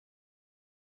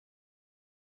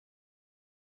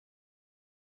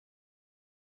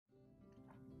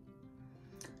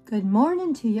Good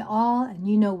morning to you all, and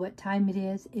you know what time it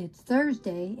is. It's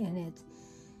Thursday, and it's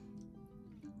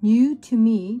New to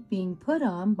Me being put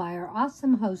on by our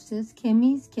awesome hostess,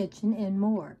 Kimmy's Kitchen and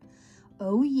More.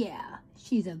 Oh yeah,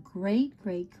 she's a great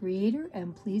creator,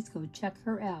 and please go check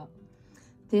her out.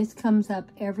 This comes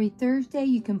up every Thursday.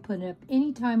 You can put it up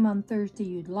anytime on Thursday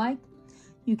you'd like.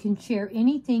 You can share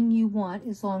anything you want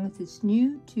as long as it's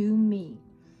new to me.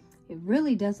 It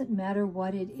really doesn't matter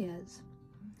what it is.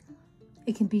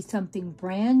 It can be something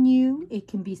brand new, it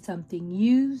can be something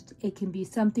used, it can be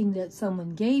something that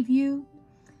someone gave you,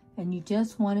 and you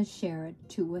just want to share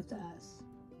it with us.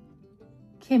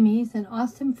 Kimmy's an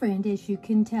awesome friend, as you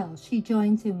can tell. She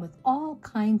joins in with all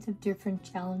kinds of different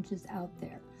challenges out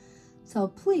there. So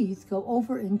please go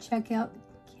over and check out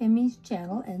Kimmy's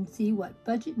channel and see what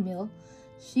budget meal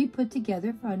she put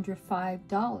together for under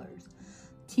 $5.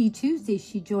 Tea Tuesday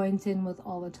she joins in with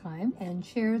all the time and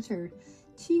shares her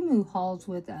Temu hauls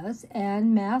with us,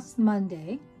 and Mass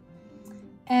Monday,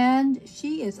 and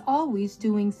she is always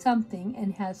doing something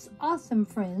and has awesome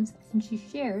friends, and she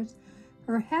shares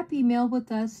her happy meal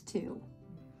with us too.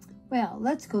 Well,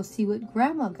 let's go see what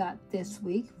Grandma got this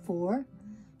week for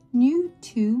New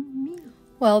to Me.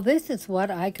 Well, this is what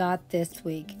I got this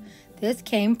week. This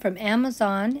came from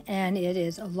Amazon, and it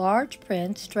is a large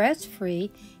print, stress-free,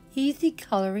 easy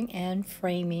coloring and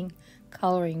framing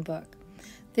coloring book.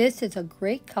 This is a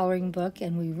great coloring book,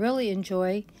 and we really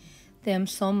enjoy them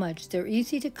so much. They're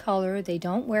easy to color, they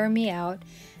don't wear me out,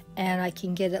 and I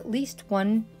can get at least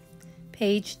one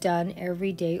page done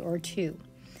every day or two.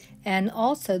 And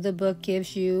also the book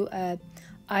gives you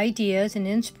ideas and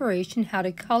inspiration how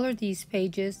to color these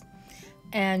pages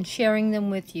and sharing them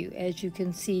with you, as you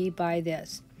can see by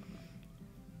this.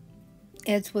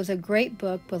 It was a great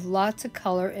book with lots of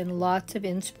color and lots of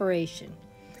inspiration.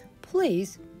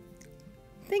 Please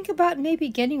think about maybe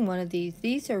getting one of these.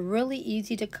 These are really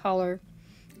easy to color,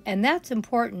 and that's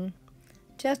important,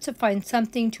 just to find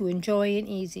something to enjoy and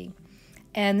easy.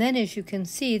 And then, as you can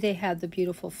see, they have the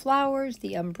beautiful flowers,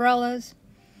 the umbrellas,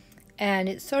 and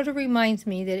it sort of reminds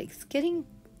me that it's getting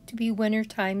to be winter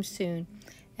time soon,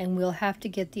 and we'll have to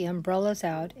get the umbrellas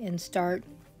out and start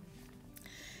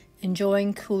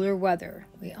enjoying cooler weather.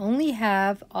 We only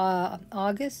have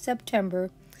August, September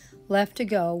left to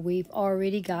go. We've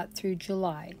already got through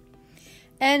July.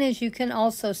 And as you can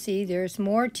also see, there's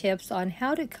more tips on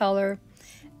how to color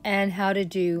and how to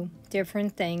do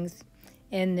different things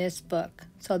in this book.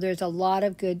 So there's a lot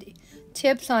of good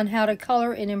tips on how to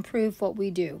color and improve what we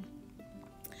do.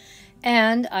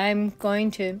 And I'm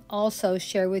going to also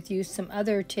share with you some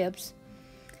other tips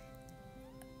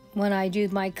when I do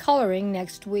my coloring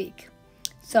next week.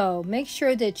 So make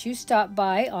sure that you stop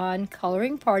by on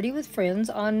Coloring Party with Friends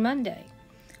on Monday.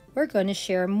 We're going to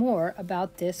share more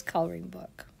about this coloring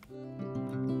book.